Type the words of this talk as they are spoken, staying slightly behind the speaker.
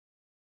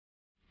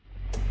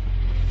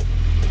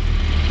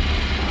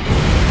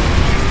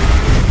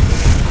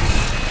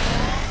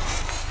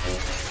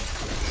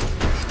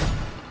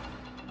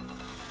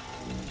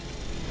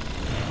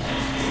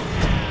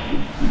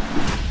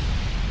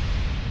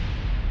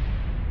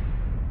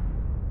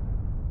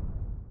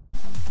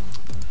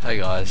Hey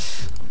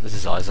guys, this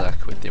is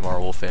Isaac with the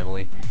Immoral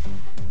family,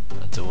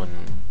 doing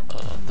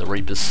the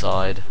Reapers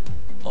side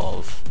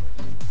of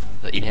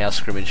the in-house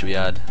scrimmage we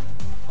had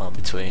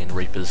between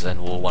Reapers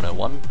and War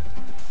 101.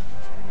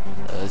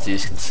 As you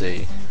can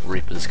see,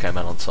 Reapers came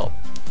out on top,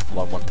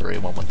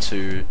 113,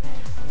 112,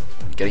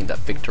 getting that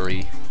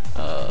victory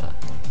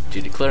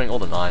due to clearing all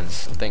the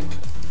 9s. I think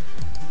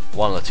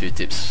one or two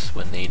dips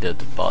were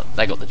needed, but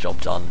they got the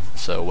job done,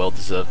 so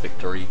well-deserved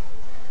victory.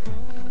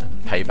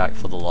 Payback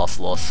for the last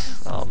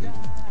loss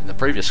in the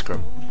previous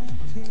scrim.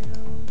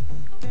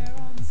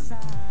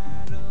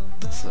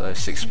 So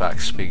 6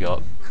 packs we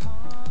got.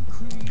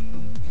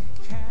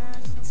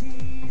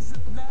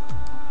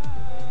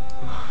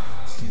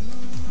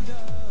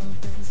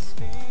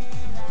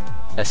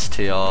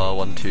 STR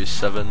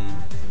 127,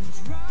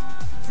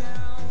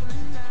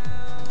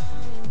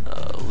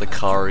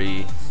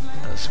 Likari,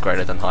 that's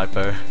greater than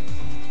Hypo.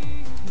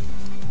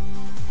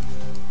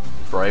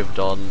 Brave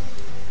Don,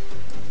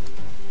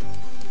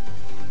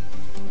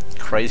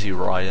 Crazy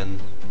Ryan,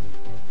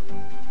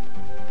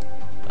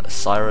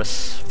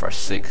 Cyrus, fresh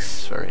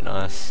 6, very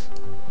nice.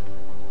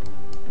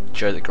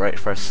 Joe the Great,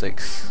 fresh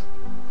 6.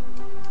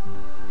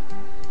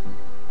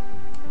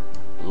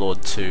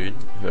 Lord Toon,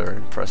 very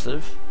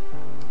impressive.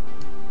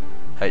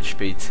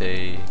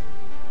 HBT,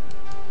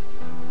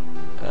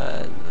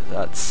 and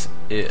that's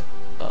it.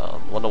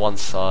 On the one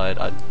side,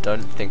 I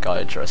don't think I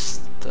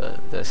addressed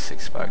their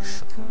 6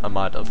 packs. I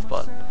might have,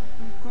 but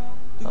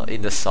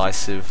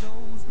Indecisive,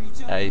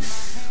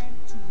 Ace,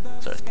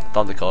 sorry,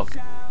 Thundercock,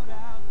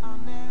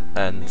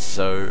 and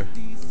Zoe,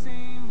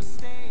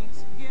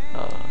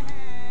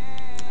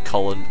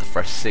 Colin, the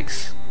fresh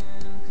 6.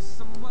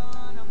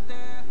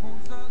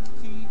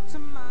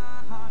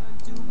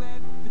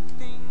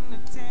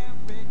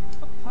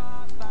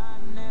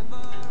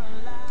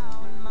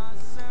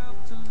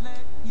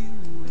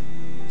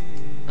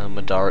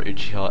 Madara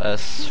Uchiha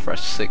S,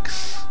 fresh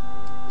 6.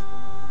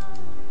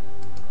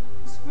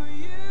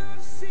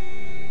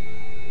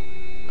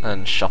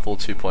 And Shuffle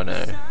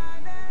 2.0.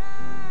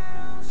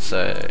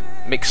 So,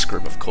 mixed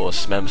scrim of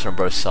course, members from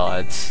both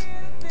sides,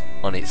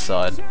 on each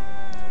side.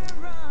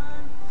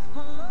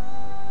 I'm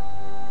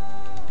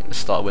gonna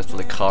start with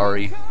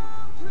Likari.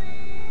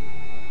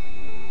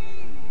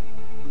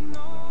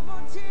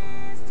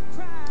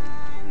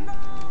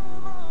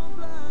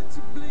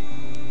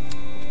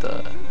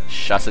 The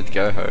Shattered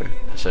Goho,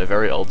 so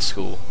very old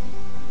school,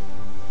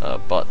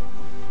 but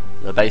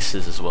the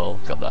bases as well,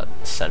 got that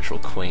Central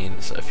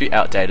Queen, so a few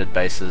outdated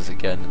bases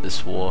again in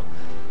this war.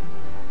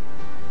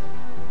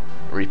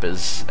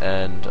 Reapers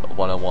and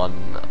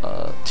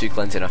 101, 2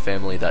 clans in our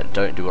family that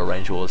don't do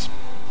arrange wars.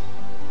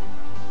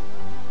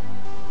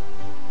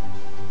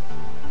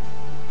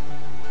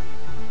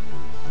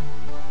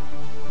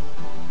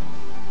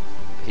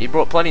 He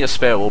brought plenty of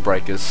spare wall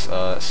breakers,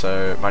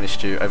 so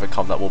managed to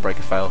overcome that wall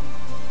breaker fail.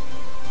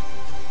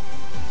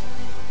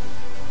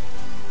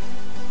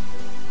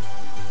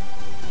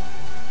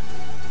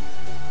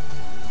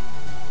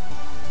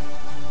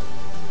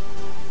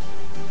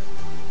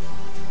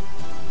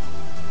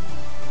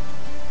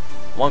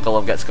 One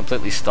golem gets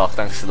completely stuck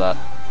thanks to that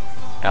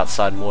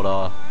outside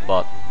mortar,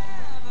 but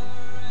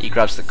he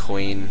grabs the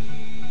queen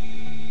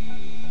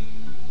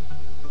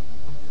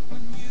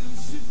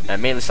and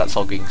immediately starts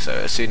hogging. So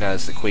as soon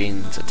as the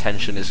queen's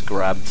attention is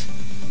grabbed,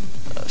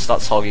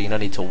 starts hogging, no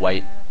need to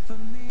wait.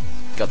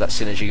 Got that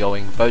synergy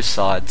going, both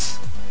sides,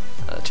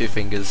 2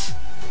 fingers.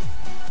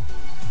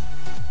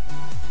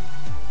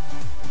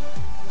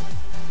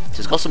 So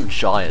he's got some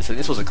giants, and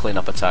this was a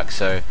cleanup attack,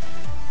 so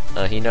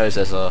he knows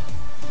there's a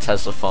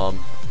Tesla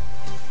farm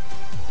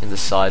in the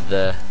side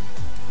there.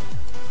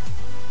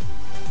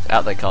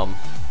 Out they come.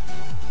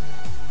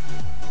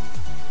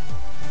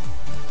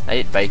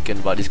 8 bacon,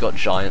 but he's got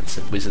giants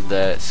and wizard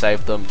there,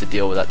 saved them to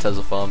deal with that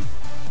Tesla farm.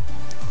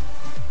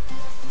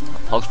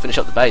 Hogs finish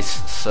up the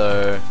base,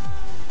 so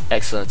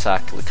excellent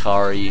attack.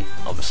 Likari,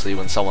 obviously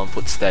when someone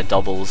puts their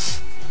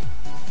doubles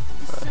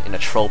in a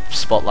troll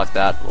spot like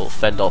that, will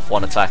fend off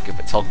one attack if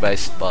it's hog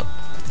based, but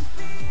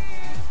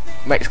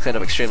makes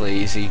cleanup extremely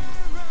easy.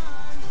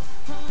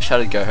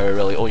 Shattered Goho,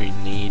 really all you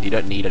need, you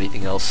don't need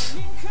anything else.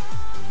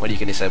 When you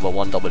can disable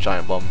one double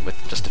giant bomb with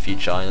just a few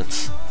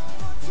giants.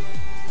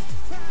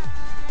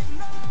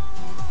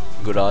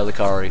 Good eye,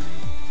 Likari.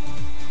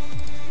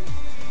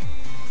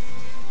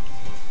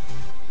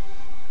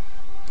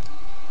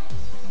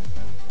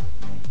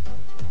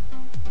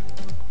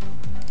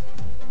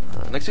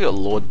 Next we got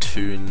Lord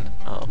Toon.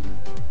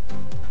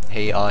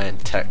 He, I, and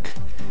Tech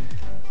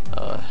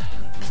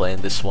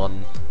playing this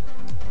one.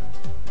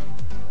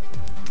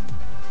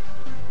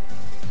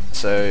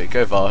 So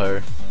go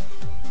Vaho,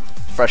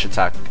 fresh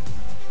attack,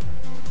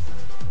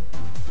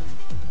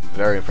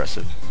 very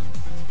impressive.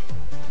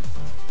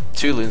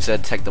 2 Loons there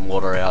to take the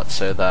mortar out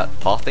so that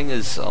pathing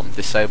is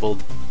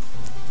disabled,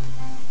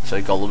 so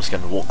golems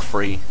can walk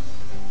free.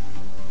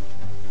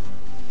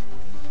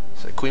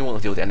 So Queen will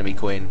deal with the enemy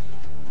Queen.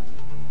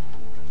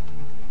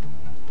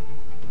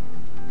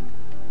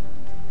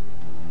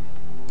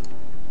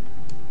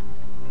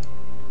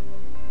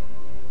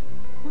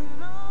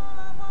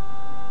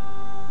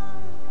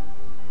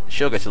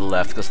 She'll go to the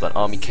left because of that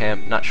army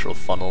camp, natural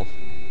funnel.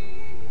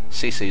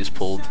 CC is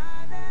pulled.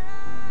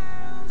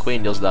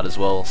 Queen deals with that as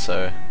well,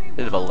 so a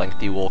bit of a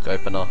lengthy walk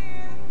opener.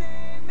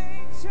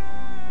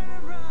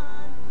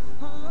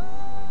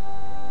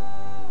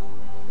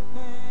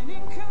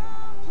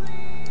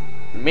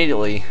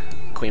 Immediately,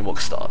 Queen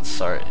walk starts,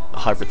 sorry,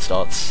 hybrid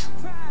starts.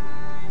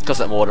 Because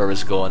that mortar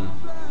is gone.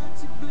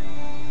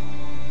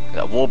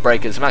 Wall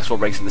breakers, max wall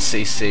breaks in the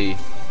CC.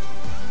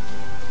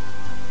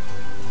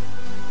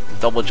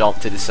 Double jump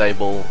to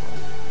disable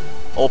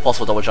all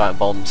possible double giant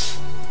bombs.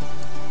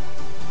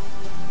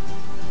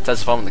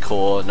 Testify in the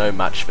core, no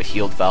match for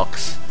healed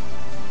Valks.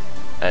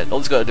 And all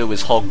he's got to do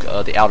is hog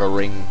the outer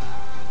ring.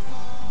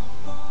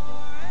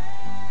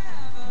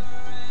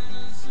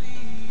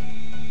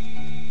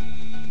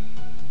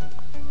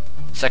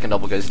 Second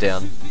double goes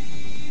down.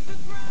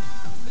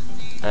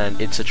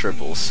 And it's a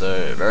triple,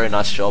 so very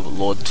nice job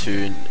Lord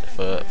Toon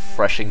for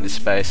freshing this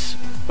base.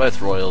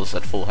 Both royals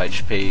at full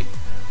HP.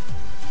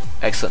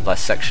 Excellent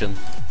dissection.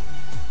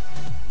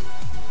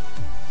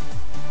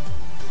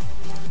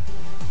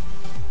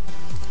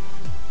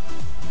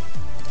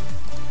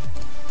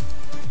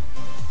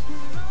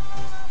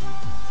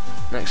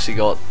 Next you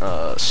got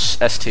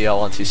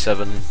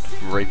STL127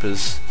 from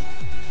Reapers.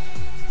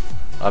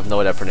 I have no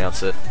idea how to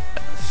pronounce it.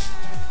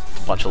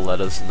 It's a bunch of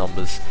letters and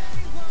numbers.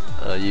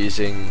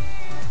 Using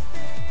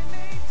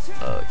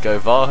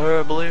Govaher,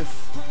 I believe.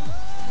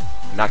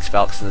 Max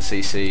Valks in the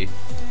CC.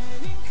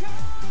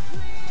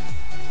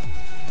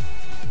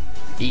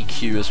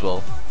 EQ as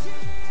well.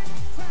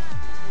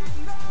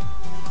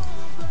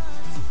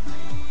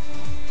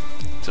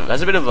 So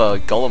there's a bit of a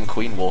Golem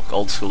Queen walk,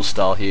 old school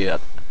style here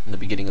in the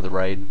beginning of the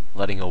raid,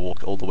 letting her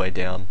walk all the way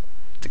down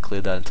to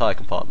clear that entire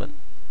compartment.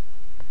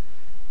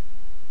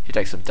 She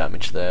takes some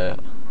damage there,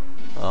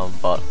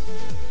 but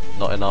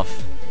not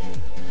enough.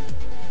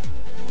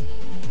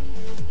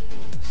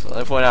 So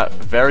I point out,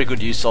 very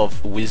good use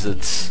of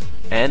wizards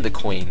and the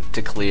Queen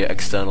to clear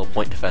external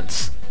point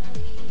defense.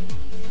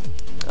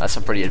 That's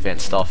some pretty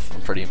advanced stuff.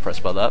 I'm pretty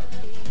impressed by that.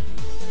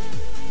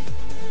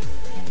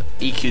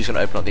 EQ's going to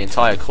open up the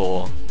entire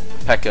core,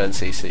 P.E.K.K.A and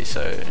CC,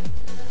 so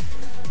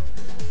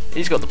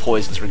he's got the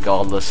poisons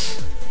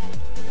regardless.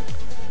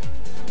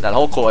 That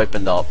whole core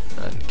opened up,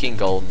 and King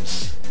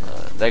Golems,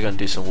 they're going to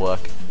do some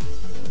work.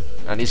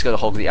 And he's going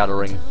to hog the outer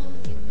ring.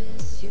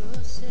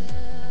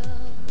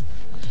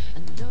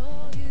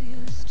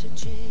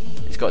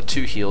 He's got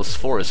 2 heals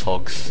for his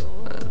hogs.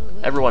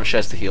 Everyone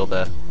shares the heal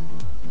there.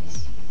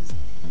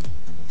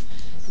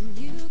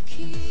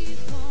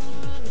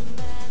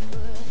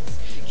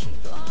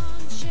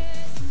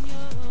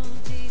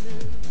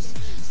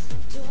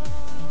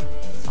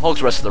 Hogs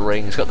the rest of the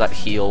ring, he's got that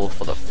heal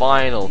for the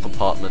final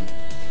compartment.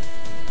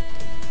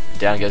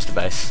 Down goes to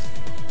base.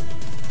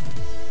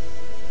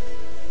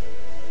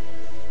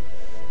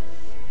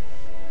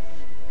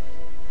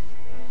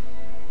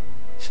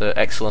 So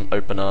excellent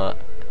opener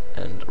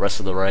and rest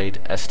of the raid,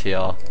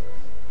 STR.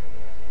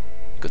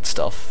 Good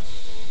stuff.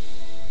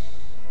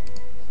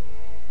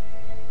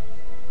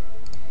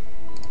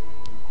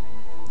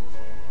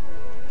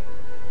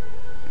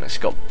 Next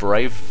got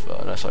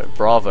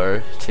Bravo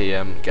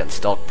TM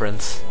against Dark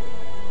Prince.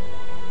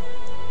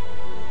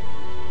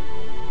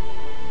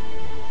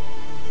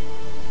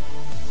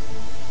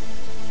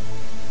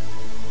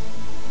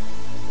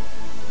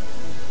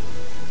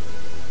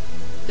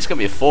 It's gonna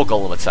be a 4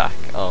 golem attack.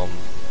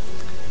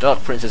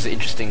 Dark Prince is an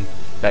interesting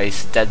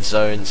base, dead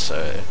zone,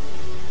 so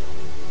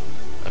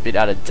a bit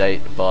out of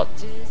date, but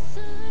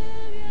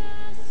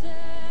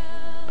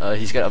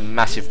he's got a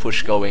massive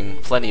push going,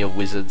 plenty of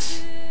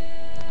wizards.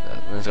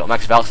 And he's got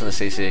Max Valks in the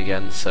CC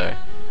again, so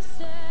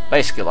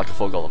basically like a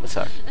 4 golem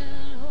attack.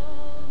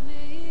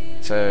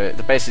 So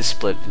the base is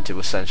split into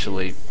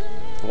essentially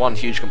one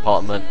huge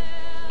compartment,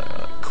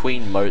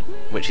 Queen Moat,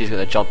 which he's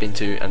going to jump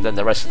into, and then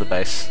the rest of the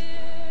base.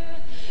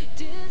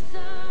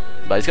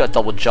 But he's got a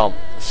double jump,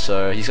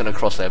 so he's going to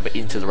cross over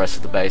into the rest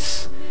of the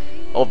base.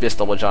 Obvious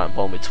double giant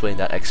bomb between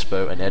that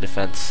expo and air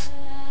defense.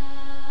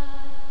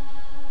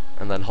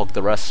 And then hog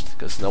the rest,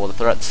 because no other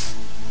threats.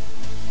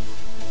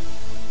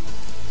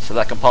 So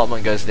that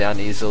compartment goes down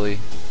easily.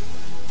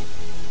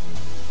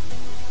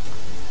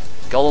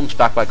 Golems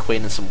backed by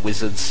Queen and some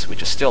wizards,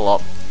 which are still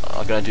up,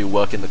 are going to do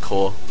work in the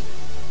core.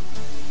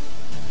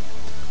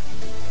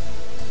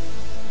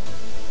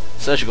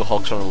 Surgical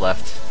hogs from the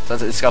left.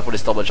 Turns out this guy put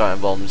his double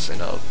giant bombs in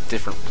a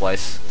different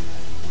place.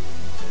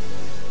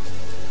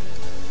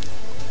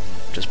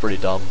 Which is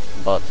pretty dumb,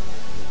 but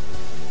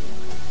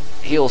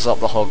heals up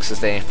the hogs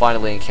as they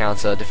finally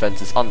encounter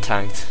defenses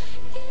untanked.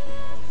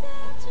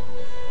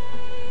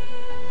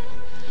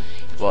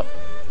 But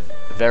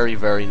very,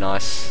 very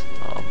nice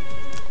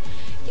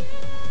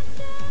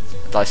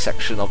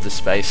dissection of this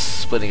space,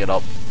 splitting it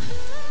up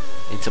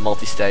into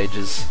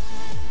multi-stages.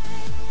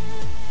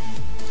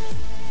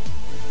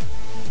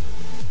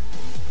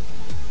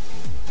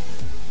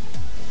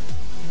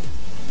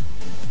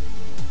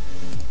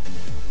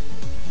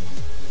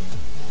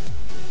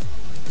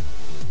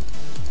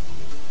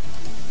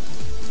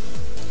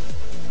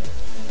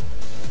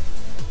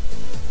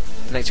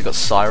 Next you got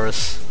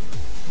Cyrus.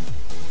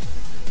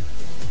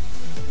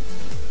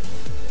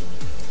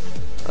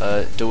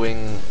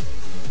 Doing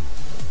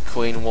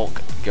Queen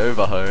Walk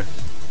Govaho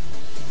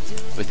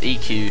with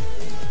EQ.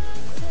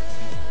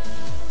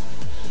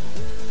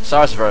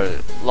 Cyrus is a very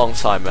long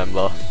time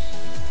member.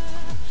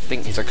 I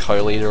think he's a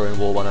co-leader in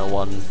War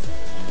 101.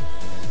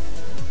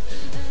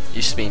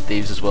 Used to be in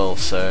Thieves as well,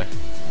 so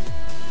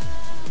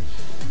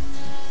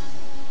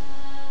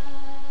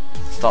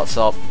starts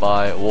up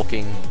by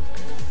walking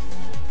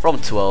from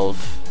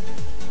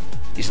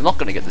 12. He's not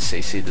going to get the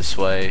CC this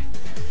way,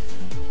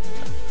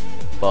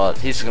 but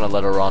he's going to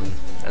let her run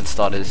and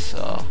start his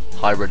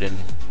hybrid in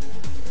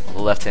on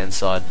the left hand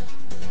side.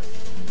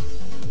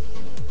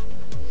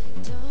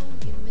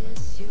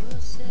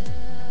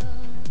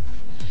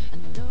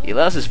 He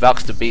allows his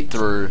Valks to beat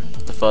through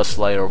the first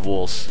layer of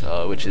walls,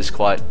 which is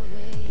quite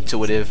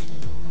intuitive.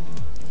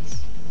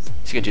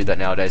 You can do that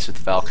nowadays with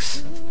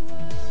Valks.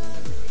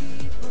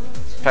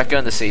 Pekka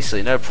and the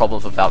CC, no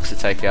problem for Valks to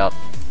take out.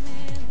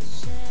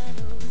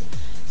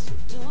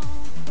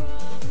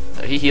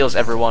 He heals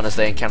everyone as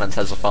they encounter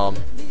Tesla Farm,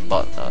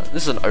 but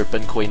this is an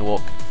open Queen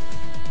Walk.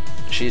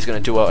 She's going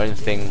to do her own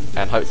thing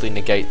and hopefully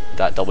negate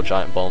that double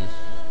giant bomb.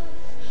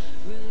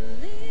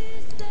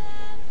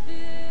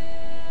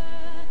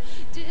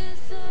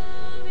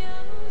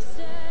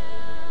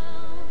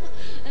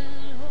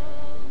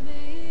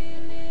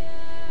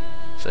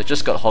 So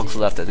just got Hogs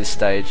left at this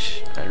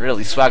stage, and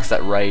really swags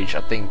that rage.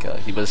 I think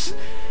he was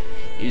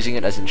using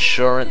it as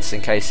insurance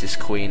in case his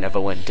queen ever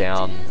went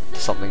down to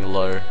something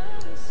low.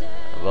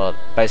 But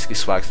basically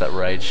swags that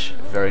rage.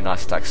 Very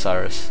nice attack,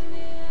 Cyrus.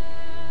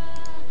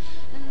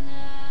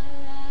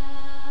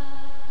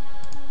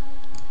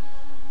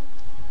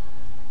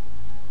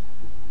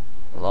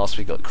 Last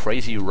we got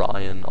Crazy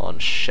Ryan on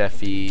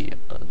Sheffy.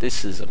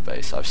 This is a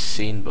base I've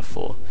seen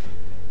before.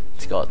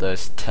 It's got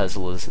those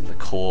Teslas in the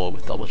core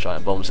with double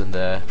giant bombs in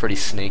there. Pretty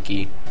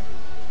sneaky.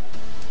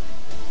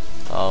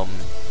 But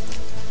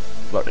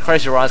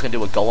Crazy Ryan's going to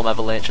do a Golem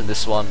Avalanche in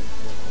this one.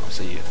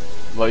 Obviously,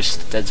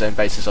 most Dead Zone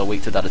bases are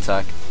weak to that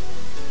attack.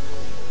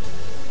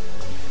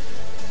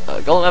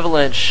 Golem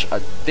Avalanche, I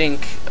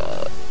think,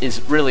 is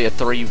really a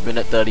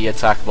 3-minute 30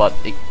 attack, but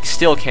it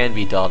still can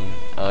be done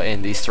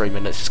in these 3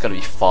 minutes. It's going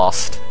to be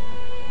fast.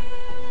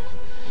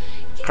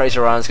 Crazy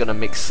Ryan's got a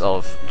mix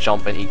of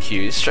jump and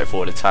EQ,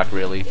 straightforward attack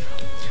really.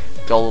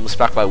 Golems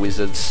backed by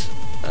wizards,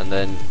 and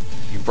then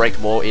you break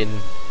more into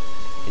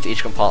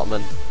each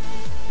compartment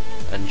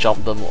and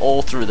jump them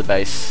all through the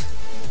base.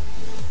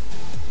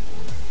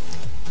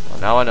 Well,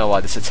 now I know why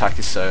this attack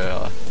is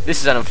so...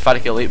 this is an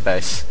emphatic elite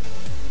base,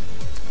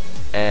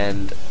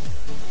 and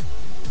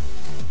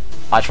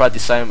I tried the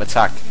same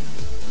attack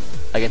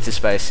against this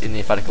base in the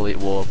emphatic elite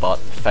war, but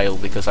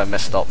failed because I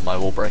messed up my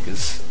wall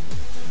breakers.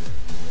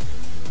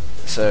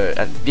 So,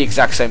 and the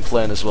exact same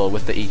plan as well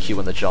with the EQ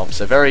and the jump.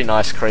 So very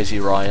nice, Crazy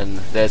Ryan.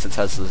 There's the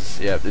Teslas.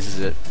 Yeah, this is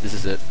it. This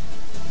is it.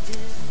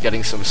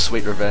 Getting some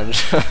sweet revenge.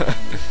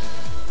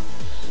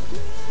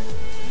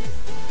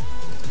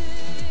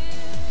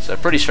 So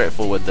pretty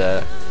straightforward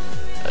there.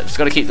 Just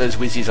got to keep those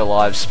Wizzies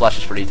alive. Splash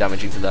is pretty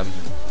damaging to them.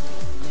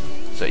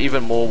 So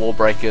even more wall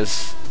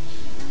breakers.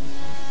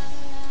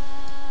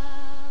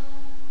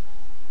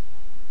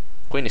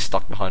 Queen is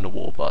stuck behind a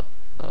wall, but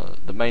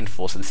the main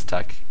force of this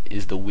attack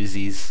is the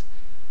Wizzies.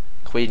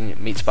 Queen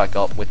meets back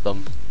up with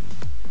them.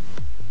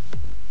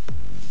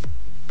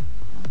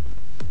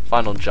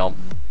 Final jump.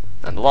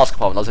 And the last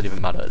compartment doesn't even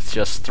matter, it's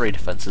just 3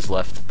 defenses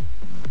left.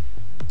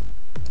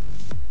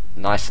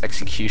 Nice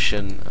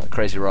execution,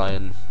 Crazy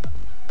Ryan,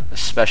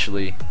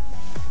 especially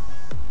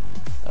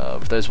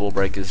with those wall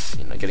breakers,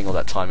 you know, getting all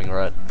that timing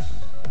right.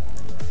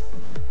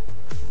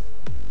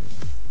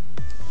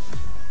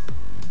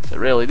 So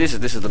really, this is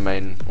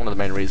one of the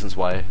main reasons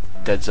why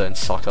Dead Zones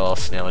suck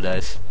ass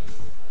nowadays.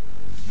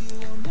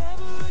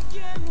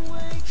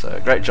 So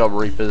great job,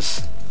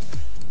 Reapers.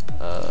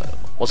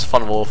 Was a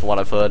fun war from what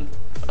I've heard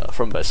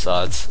from both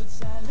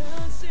sides,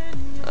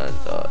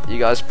 and you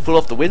guys pulled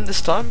off the win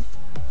this time.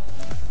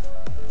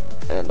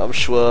 And I'm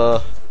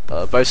sure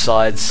both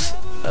sides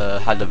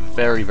had a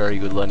very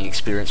good learning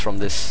experience from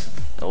this.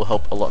 It will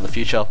help a lot in the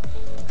future.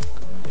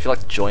 If you'd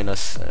like to join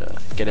us,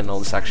 get in all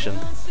this action,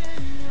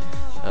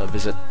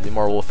 visit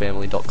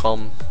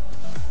theimmoralwarfamily.com,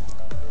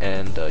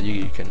 and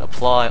you can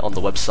apply on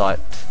the website,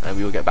 and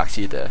we will get back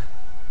to you there.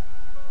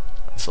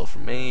 That's all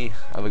from me.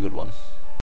 Have a good one.